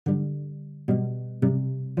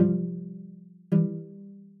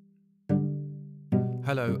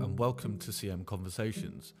Hello and welcome to CM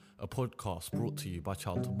Conversations, a podcast brought to you by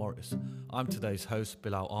Charlton Morris. I'm today's host,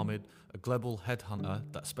 Bilal Ahmed, a global headhunter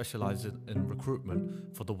that specialises in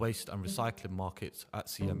recruitment for the waste and recycling markets at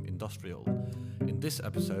CM Industrial. In this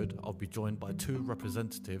episode, I'll be joined by two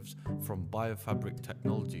representatives from Biofabric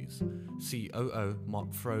Technologies, COO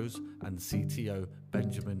Mark Froese and CTO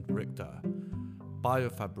Benjamin Richter.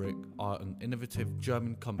 Biofabric are an innovative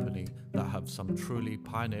German company that have some truly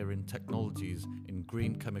pioneering technologies in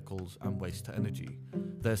green chemicals and waste to energy.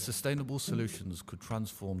 Their sustainable solutions could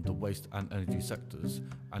transform the waste and energy sectors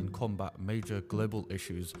and combat major global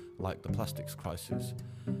issues like the plastics crisis.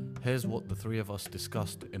 Here's what the three of us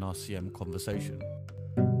discussed in our CM conversation.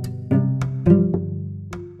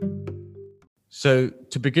 So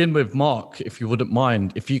to begin with, Mark, if you wouldn't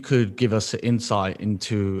mind, if you could give us an insight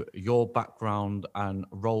into your background and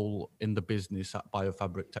role in the business at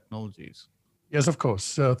Biofabric Technologies. Yes, of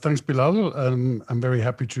course. Thanks, Bilal. I'm very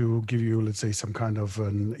happy to give you, let's say, some kind of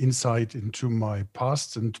an insight into my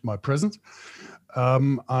past and my present.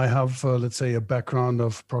 I have, let's say, a background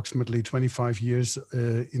of approximately 25 years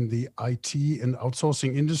in the IT and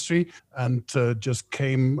outsourcing industry, and just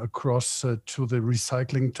came across to the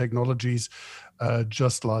recycling technologies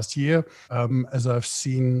just last year, as I've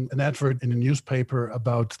seen an advert in a newspaper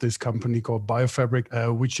about this company called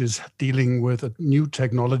Biofabric, which is dealing with a new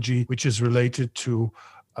technology which is related to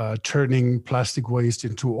turning plastic waste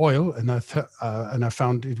into oil, and I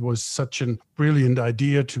found it was such a brilliant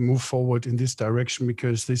idea to move forward in this direction,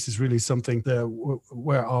 because this is really something that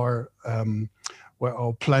where our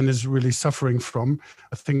planet is really suffering from.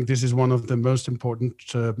 I think this is one of the most important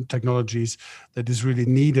technologies that is really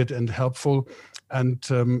needed and helpful. And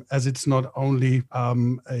as it's not only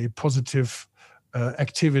a positive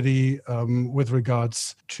activity with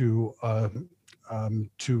regards to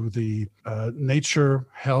the nature,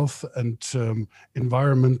 health, and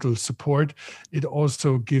environmental support, it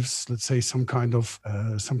also gives, let's say, some kind of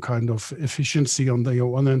efficiency on the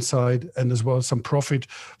one hand side, and as well some profit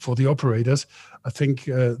for the operators. I think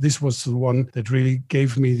this was the one that really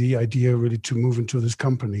gave me the idea really to move into this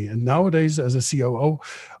company. And nowadays, as a COO,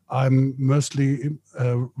 I'm mostly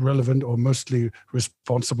relevant or mostly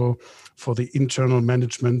responsible for the internal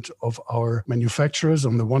management of our manufacturers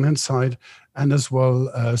on the one hand side, and as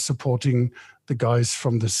well supporting the guys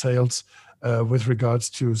from the sales with regards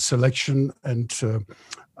to selection and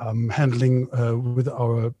handling with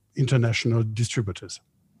our international distributors.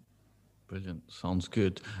 Brilliant. Sounds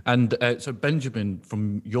good. And so Benjamin,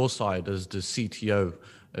 from your side as the CTO,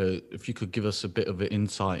 if you could give us a bit of an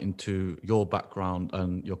insight into your background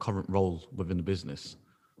and your current role within the business.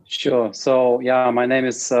 Sure. So, my name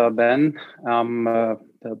is Ben. I'm the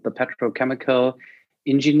petrochemical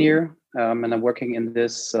engineer, and I'm working in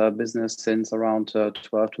this business since around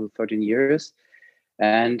 12 to 13 years.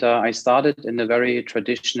 And I started in a very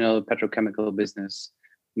traditional petrochemical business,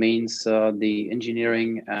 means the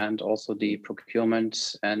engineering and also the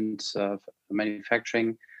procurement and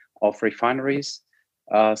manufacturing of refineries,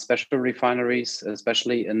 special refineries,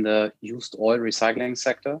 especially in the used oil recycling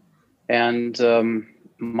sector. And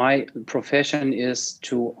my profession is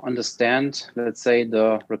to understand, let's say,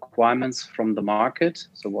 the requirements from the market,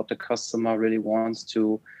 so what the customer really wants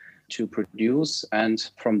to produce,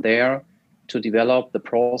 and from there to develop the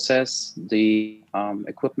process, the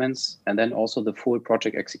equipments, and then also the full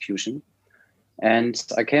project execution. And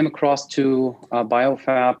I came across to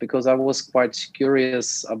Biofab because I was quite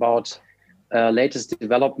curious about latest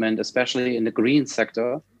development, especially in the green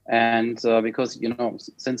sector. And because,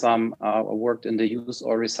 since I worked in the used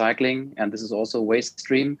oil recycling, and this is also a waste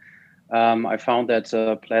stream, I found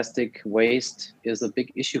that plastic waste is a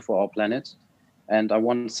big issue for our planet. And I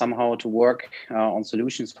want somehow to work on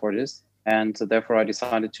solutions for this. And therefore, I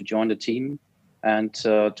decided to join the team and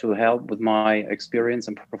to help with my experience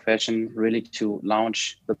and profession, really to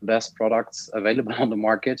launch the best products available on the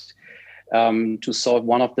market, to solve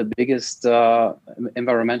one of the biggest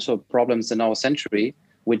environmental problems in our century,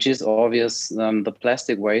 which is obvious, the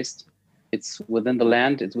plastic waste. It's within the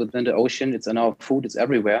land, it's within the ocean, it's in our food, it's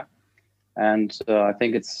everywhere. And I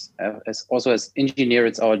think it's as engineer,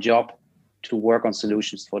 it's our job to work on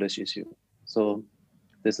solutions for this issue. So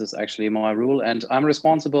this is actually my role, and I'm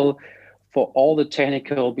responsible for all the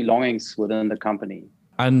technical belongings within the company.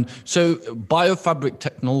 And so Biofabric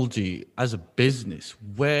Technology as a business,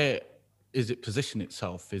 where is it position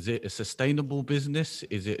itself? Is it a sustainable business?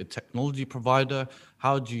 Is it a technology provider?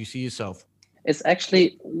 How do you see yourself? It's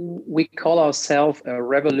actually, we call ourselves a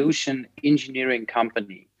revolution engineering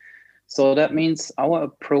company. So that means our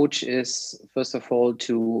approach is, first of all,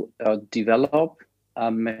 to develop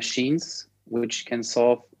machines which can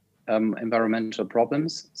solve environmental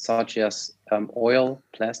problems such as oil,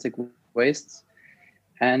 plastic wastes.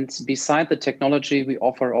 And beside the technology, we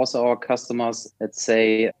offer also our customers, let's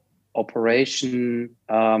say, operation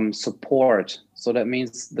support. So that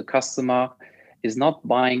means the customer is not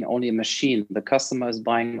buying only a machine. The customer is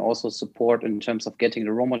buying also support in terms of getting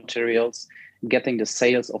the raw materials, getting the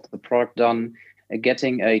sales of the product done,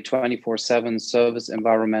 getting a 24/7 service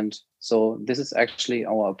environment. So this is actually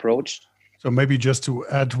our approach. So maybe just to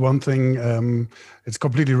add one thing, it's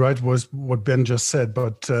completely right was what Ben just said,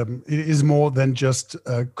 but it is more than just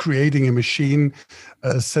creating a machine,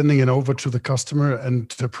 sending it over to the customer and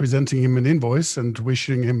presenting him an invoice and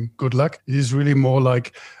wishing him good luck. It is really more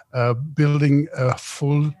like building a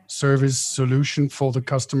full service solution for the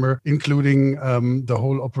customer, including the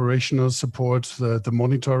whole operational support, the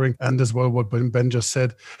monitoring, and as well what Ben just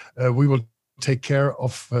said, we will take care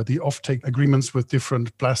of the offtake agreements with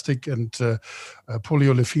different plastic and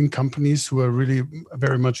polyolefin companies who are really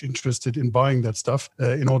very much interested in buying that stuff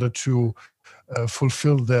in order to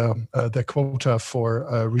fulfill their quota for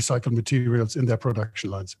recycled materials in their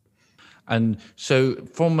production lines. And so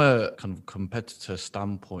from a kind of competitor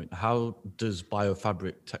standpoint, how does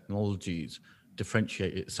BioFabric Technologies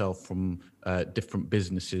differentiate itself from different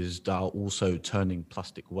businesses that are also turning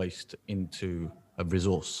plastic waste into a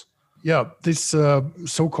resource? Yeah, this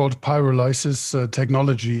so-called pyrolysis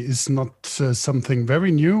technology is not something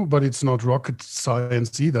very new, but it's not rocket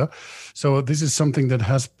science either. So this is something that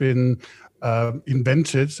has been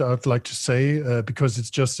invented, I'd like to say, because it's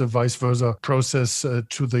just a vice versa process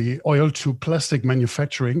to the oil to plastic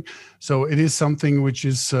manufacturing. So it is something which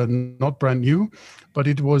is not brand new, but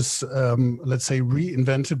it was, let's say,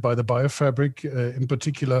 reinvented by the BioFabric, in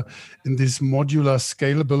particular in this modular,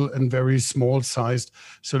 scalable, and very small-sized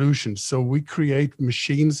solutions. So we create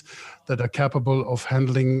machines that are capable of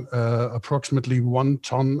handling approximately 1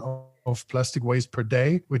 ton of plastic waste per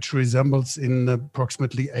day, which resembles in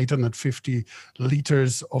approximately 850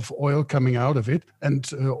 liters of oil coming out of it.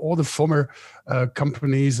 And all the former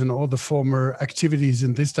companies and all the former activities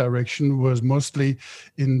in this direction was mostly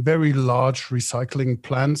in very large recycling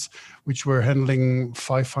plants, which were handling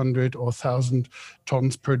 500 or 1,000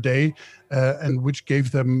 tons per day, and which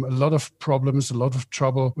gave them a lot of problems, a lot of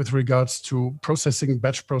trouble with regards to processing,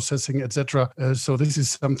 batch processing, etc. So this is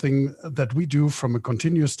something that we do from a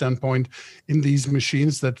continuous standpoint in these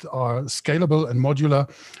machines that are scalable and modular,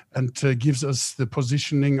 and gives us the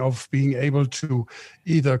positioning of being able to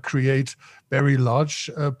either create very large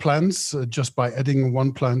plants just by adding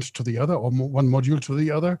one plant to the other or one module to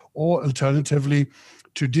the other, or alternatively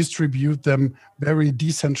to distribute them very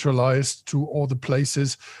decentralized to all the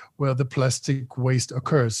places where the plastic waste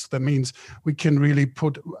occurs. That means we can really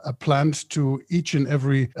put a plant to each and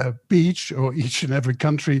every beach or each and every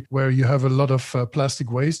country where you have a lot of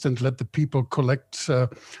plastic waste, and let the people collect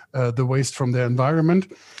the waste from their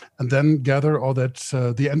environment, and then gather all that,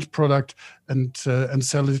 the end product, and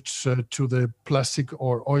sell it to the plastic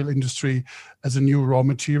or oil industry as a new raw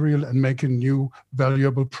material and make a new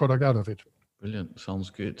valuable product out of it. Brilliant.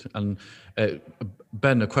 Sounds good. And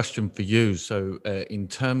Ben, a question for you. So in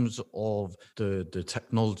terms of the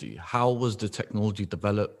technology, how was the technology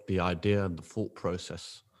developed, the idea and the thought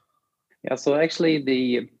process? Yeah, so actually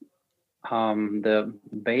the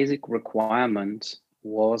basic requirement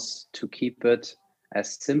was to keep it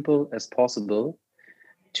as simple as possible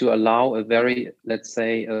to allow a very, let's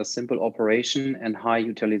say, a simple operation and high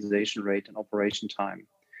utilization rate and operation time.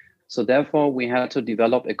 So therefore, we had to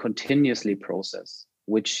develop a continuously process,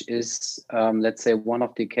 which is, let's say, one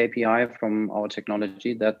of the KPI from our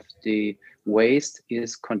technology, that the waste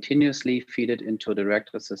is continuously fed into the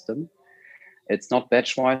reactor system. It's not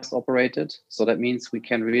batch-wise operated. So that means we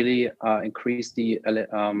can really increase the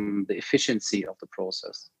efficiency of the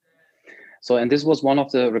process. So, and this was one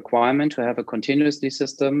of the requirements, to have a continuously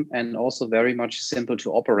system and also very much simple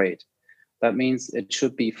to operate. That means it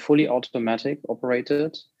should be fully automatic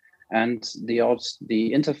operated, and the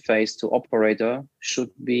interface to operator should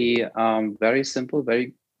be very simple,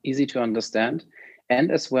 very easy to understand, and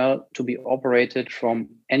as well to be operated from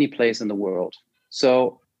any place in the world.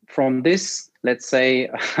 So from this, let's say,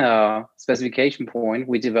 specification point,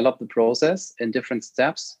 we developed the process in different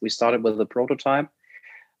steps. We started with the prototype.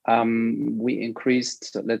 We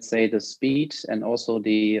increased, let's say, the speed and also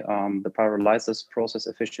the pyrolysis process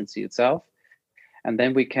efficiency itself. And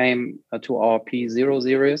then we came to our P0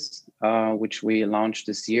 series, which we launched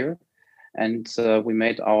this year. And we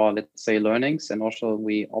made our, let's say, learnings, and also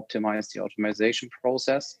we optimized the optimization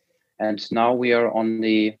process. And now we are on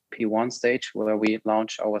the P1 stage, where we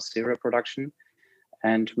launch our serial production.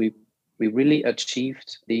 And we we really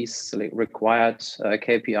achieved these required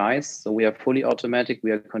KPIs. So we are fully automatic,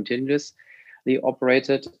 we are continuously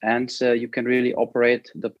operated, and you can really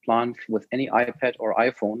operate the plant with any iPad or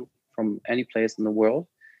iPhone from any place in the world.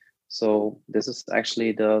 So this is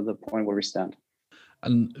actually the point where we stand.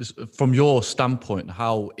 And from your standpoint,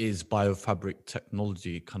 how is biofabric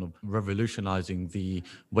technology kind of revolutionizing the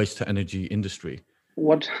waste to energy industry?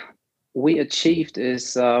 What we achieved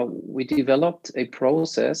is we developed a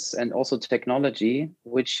process and also technology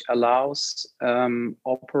which allows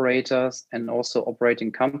operators and also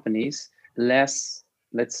operating companies less,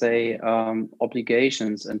 let's say,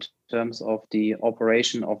 obligations in terms of the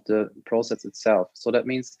operation of the process itself. So that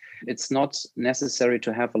means it's not necessary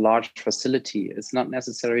to have a large facility. It's not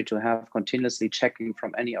necessary to have continuously checking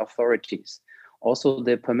from any authorities. Also,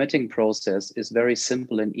 the permitting process is very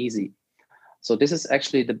simple and easy. So this is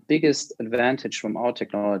actually the biggest advantage from our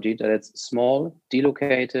technology, that it's small,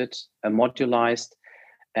 delocated, modularized,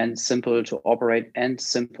 and simple to operate, and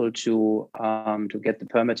simple to get the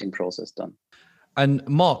permitting process done. And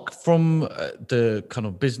Mark, from the kind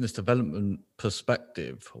of business development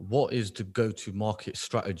perspective, what is the go-to-market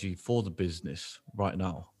strategy for the business right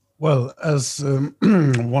now? Well, as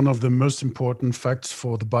one of the most important facts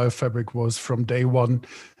for the biofabric was from day one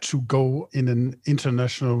to go in an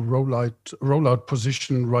international rollout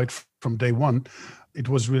position right from day one. It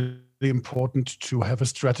was really important to have a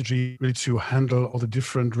strategy really to handle all the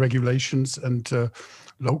different regulations and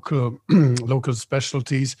local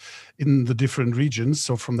specialties in the different regions.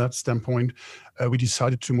 So from that standpoint, we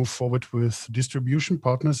decided to move forward with distribution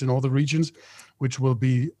partners in all the regions, which will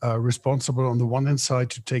be responsible on the one hand side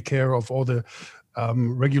to take care of all the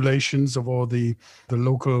regulations of all the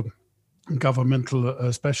local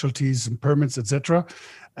governmental specialties and permits, etc.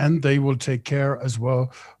 And they will take care as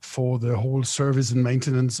well for the whole service and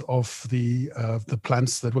maintenance of the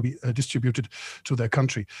plants that will be distributed to their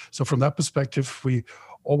country. So from that perspective, we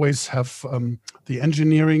always have the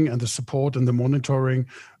engineering and the support and the monitoring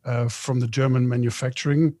from the German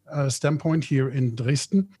manufacturing standpoint here in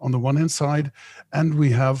Dresden on the one hand side, and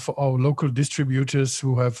we have our local distributors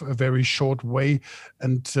who have a very short way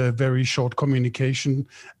and very short communication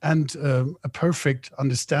and a perfect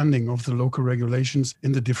understanding of the local regulations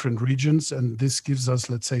in the different regions. And this gives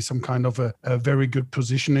us, let's say, some kind of a very good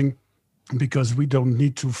positioning, because we don't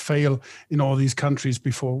need to fail in all these countries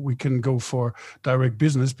before we can go for direct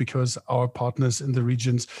business, because our partners in the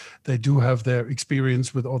regions, they do have their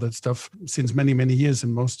experience with all that stuff since many, many years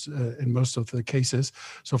in most of the cases.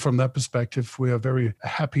 So from that perspective, we are very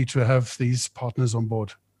happy to have these partners on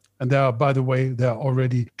board. And there are, by the way, there are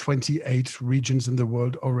already 28 regions in the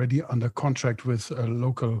world already under contract with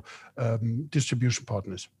local distribution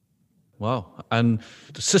partners. Wow. And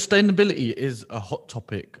sustainability is a hot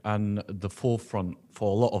topic and the forefront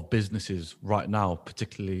for a lot of businesses right now,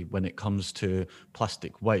 particularly when it comes to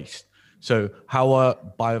plastic waste. So how are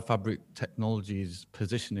biofabric technologies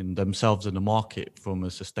positioning themselves in the market from a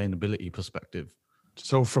sustainability perspective?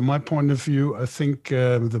 So from my point of view, I think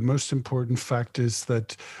the most important fact is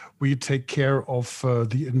that we take care of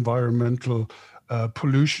the environmental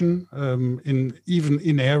pollution even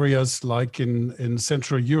in areas like in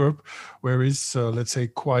Central Europe, where is, let's say,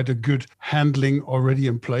 quite a good handling already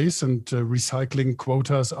in place, and recycling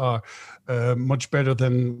quotas are much better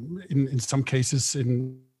than in some cases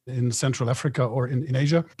in Central Africa or in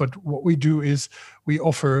Asia. But what we do is we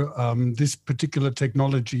offer this particular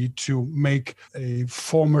technology to make a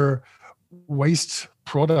former waste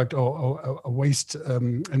product or a waste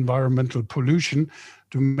environmental pollution,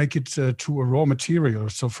 to make it to a raw material.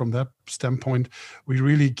 So from that standpoint, we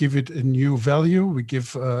really give it a new value. We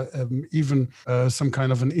give even some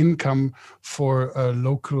kind of an income for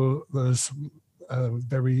local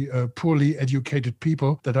very poorly educated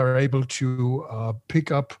people that are able to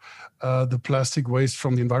pick up the plastic waste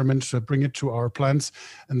from the environment, bring it to our plants,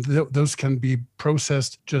 and those can be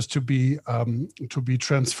processed just to be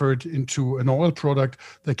transferred into an oil product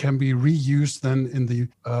that can be reused then in the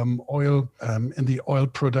oil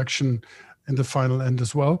production in the final end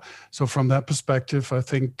as well. So from that perspective, I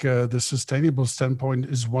think the sustainable standpoint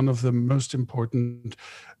is one of the most important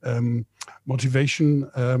motivation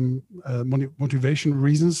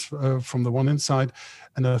reasons from the one hand side,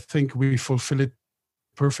 and I think we fulfill it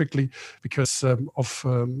perfectly because of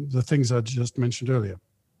the things I just mentioned earlier.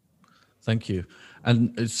 Thank you.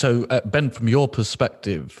 And so, Ben, from your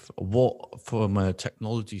perspective, from a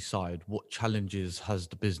technology side, what challenges has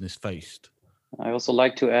the business faced? I also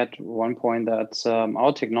like to add one point that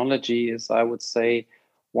our technology is, I would say,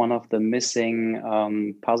 one of the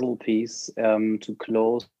missing puzzle piece to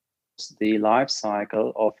close the life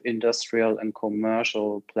cycle of industrial and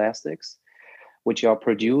commercial plastics, which are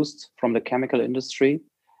produced from the chemical industry,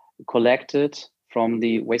 collected from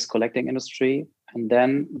the waste collecting industry. And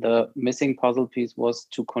then the missing puzzle piece was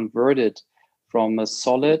to convert it from a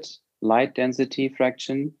solid light density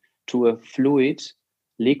fraction to a fluid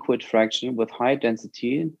liquid fraction with high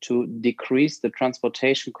density to decrease the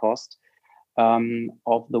transportation cost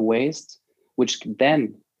of the waste, which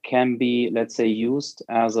then can be, let's say, used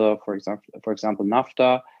as a, for example,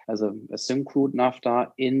 naphtha, as a syn-crude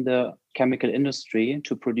naphtha in the chemical industry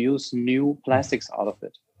to produce new plastics out of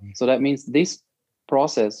it. So that means this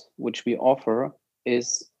process, which we offer,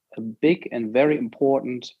 is a big and very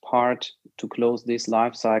important part to close this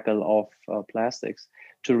life cycle of plastics,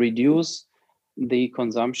 to reduce the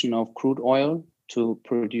consumption of crude oil to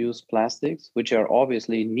produce plastics, which are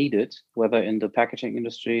obviously needed, whether in the packaging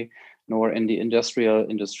industry nor in the industrial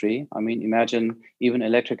industry. I mean, imagine even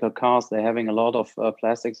electrical cars, they're having a lot of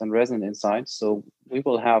plastics and resin inside. So we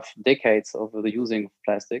will have decades of the using of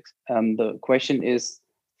plastics. The question is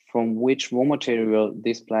from which raw material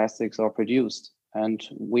these plastics are produced. And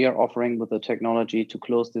we are offering with the technology to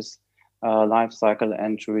close this life cycle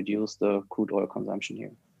and to reduce the crude oil consumption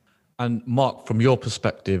here. And Mark, from your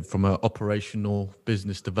perspective, from an operational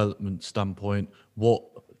business development standpoint, what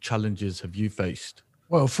challenges have you faced?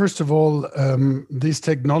 Well, first of all, this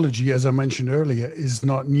technology, as I mentioned earlier, is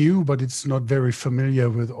not new, but it's not very familiar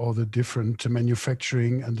with all the different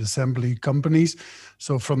manufacturing and assembly companies.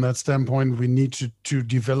 So from that standpoint, we need to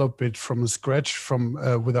develop it from scratch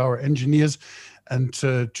with our engineers and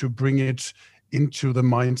to bring it into the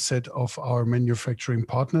mindset of our manufacturing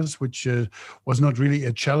partners, which was not really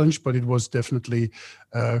a challenge, but it was definitely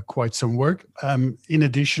quite some work. In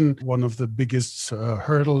addition, one of the biggest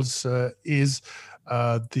hurdles is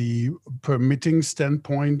the permitting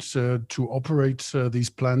standpoint to operate these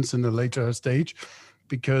plants in a later stage,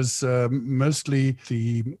 because mostly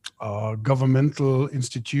the governmental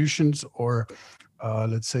institutions or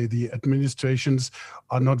let's say the administrations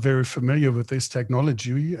are not very familiar with this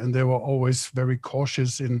technology, and they were always very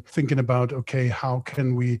cautious in thinking about, okay, how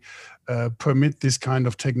can we permit this kind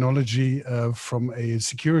of technology from a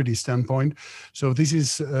security standpoint? So this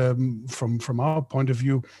is, from our point of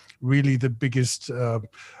view, really the biggest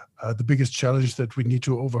challenge that we need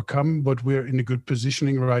to overcome, but we're in a good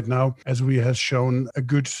positioning right now, as we have shown a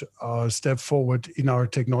good step forward in our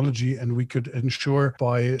technology, and we could ensure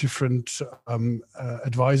by different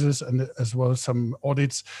advisors and as well as some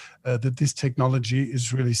audits that this technology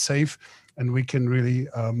is really safe, and we can really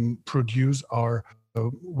produce our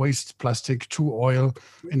waste plastic to oil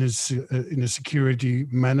in a security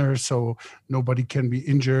manner, so nobody can be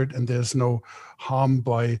injured and there's no harm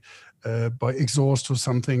by exhaust or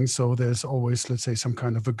something. So there's always, let's say, some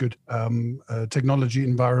kind of a good technology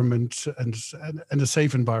environment and a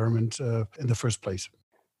safe environment in the first place.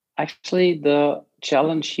 Actually, the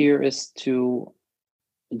challenge here is to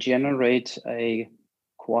generate a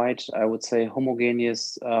quite, I would say,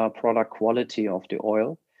 homogeneous product quality of the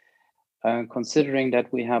oil, considering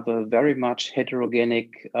that we have a very much heterogenic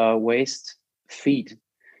waste feed.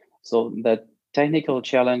 So that technical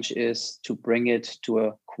challenge is to bring it to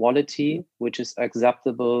a quality which is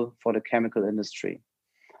acceptable for the chemical industry.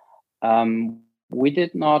 We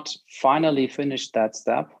did not finally finish that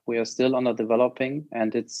step. We are still under developing,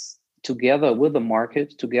 and it's together with the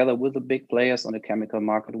market, together with the big players on the chemical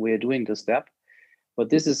market, we are doing this step. But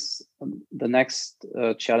this is the next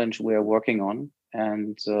challenge we are working on.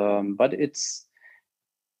 And but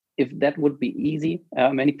if that would be easy,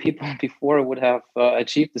 many people before would have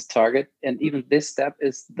achieved this target. And even this step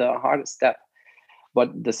is the hardest step.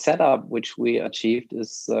 But the setup which we achieved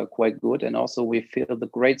is quite good. And also we feel the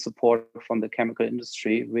great support from the chemical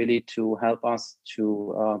industry really to help us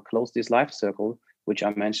to close this life circle, which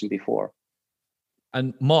I mentioned before.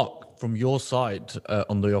 And Mark, from your side,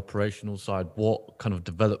 on the operational side, what kind of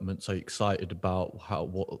developments are you excited about?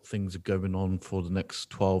 What things are going on for the next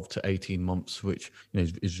 12 to 18 months, which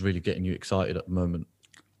is really getting you excited at the moment?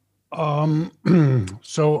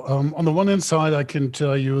 So on the one hand side, I can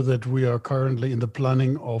tell you that we are currently in the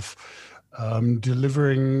planning of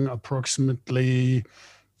delivering approximately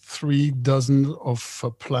 3 dozen of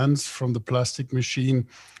plants from the plastic machine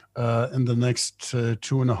in the next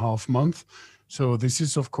 2.5 months. So this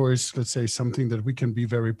is, of course, let's say, something that we can be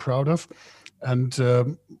very proud of. And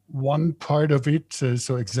one part of it,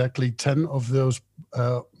 so exactly 10 of those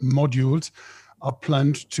modules are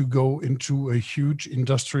planned to go into a huge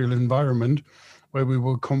industrial environment where we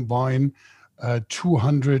will combine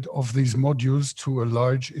 200 of these modules to a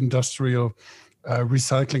large industrial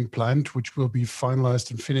recycling plant, which will be finalized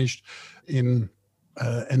and finished in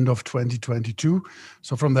end of 2022.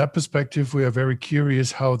 So from that perspective, we are very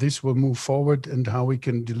curious how this will move forward and how we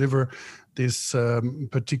can deliver this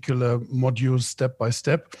particular module step by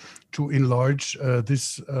step to enlarge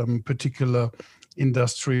this particular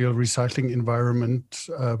industrial recycling environment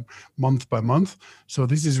month by month. So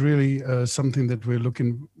this is really something that we're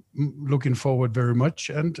looking forward very much.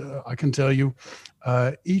 And I can tell you,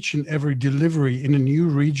 each and every delivery in a new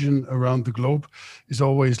region around the globe is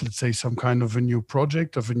always, let's say, some kind of a new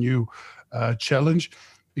project, of a new challenge,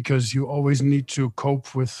 because you always need to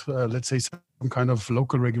cope with, let's say, some kind of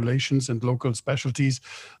local regulations and local specialties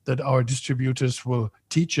that our distributors will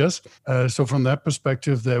teach us. So from that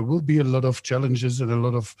perspective, there will be a lot of challenges and a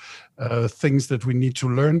lot of things that we need to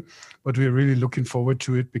learn, but we're really looking forward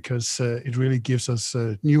to it because it really gives us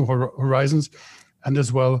new horizons, and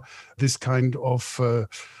as well this kind of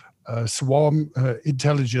swarm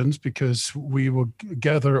intelligence, because we will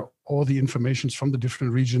gather all the informations from the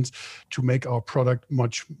different regions to make our product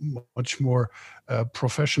much more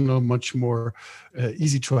professional, much more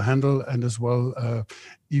easy to handle, and as well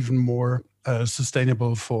even more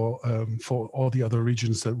sustainable for all the other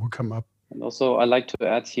regions that will come up. And also, I like to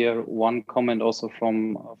add here one comment also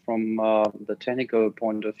from the technical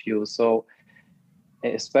point of view. So,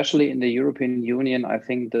 especially in the European Union, I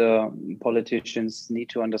think the politicians need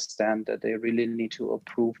to understand that they really need to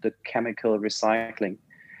approve the chemical recycling.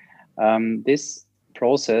 This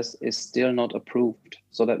process is still not approved.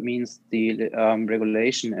 So that means the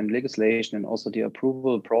regulation and legislation and also the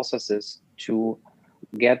approval processes to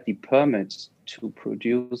get the permit to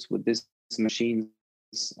produce with these machines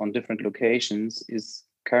on different locations is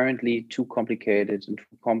currently too complicated and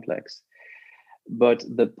too complex. But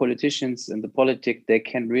the politicians and the politic, they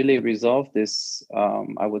can really resolve this,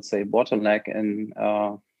 I would say, bottleneck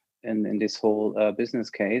in this whole business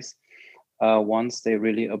case once they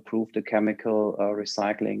really approve the chemical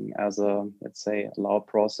recycling as a, let's say, allowed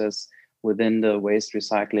process within the waste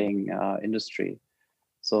recycling industry.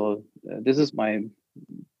 So this is my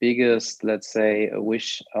biggest, let's say,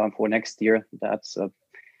 wish for next year, that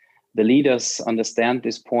the leaders understand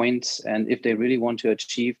this point, and if they really want to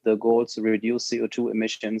achieve the goals to reduce CO2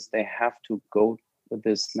 emissions, they have to go with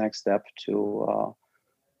this next step to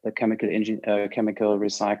the chemical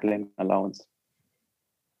recycling allowance.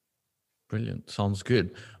 Brilliant. Sounds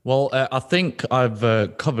good. Well, I think I've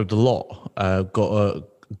covered a lot, got a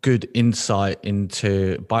good insight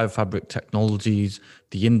into biofabric technologies,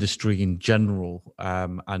 the industry in general,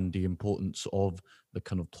 and the importance of the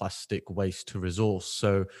kind of plastic waste to resource.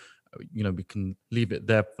 So, we can leave it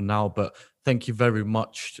there for now, but thank you very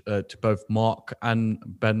much to both Mark and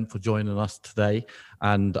Ben for joining us today.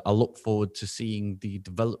 And I look forward to seeing the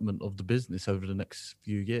development of the business over the next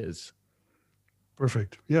few years.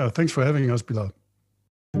 Perfect. Yeah, thanks for having us, Bilal.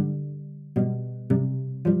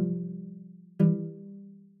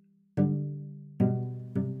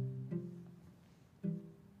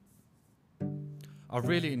 I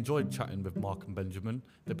really enjoyed chatting with Mark and Benjamin.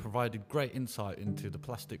 They provided great insight into the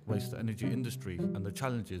plastic waste energy industry and the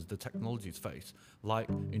challenges the technologies face, like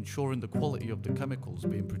ensuring the quality of the chemicals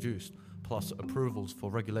being produced, plus approvals for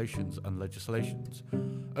regulations and legislations.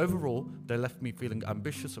 Overall, they left me feeling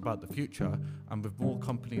ambitious about the future, and with more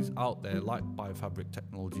companies out there like Biofabric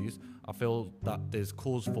Technologies, I feel that there's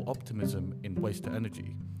cause for optimism in waste to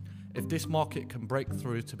energy. If this market can break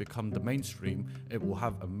through to become the mainstream, it will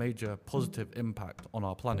have a major positive impact on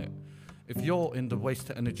our planet. If you're in the waste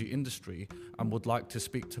to energy industry and would like to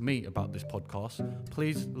speak to me about this podcast,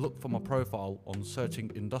 please look for my profile on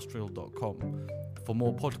searchingindustrial.com. For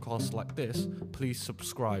more podcasts like this, please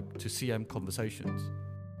subscribe to CM Conversations.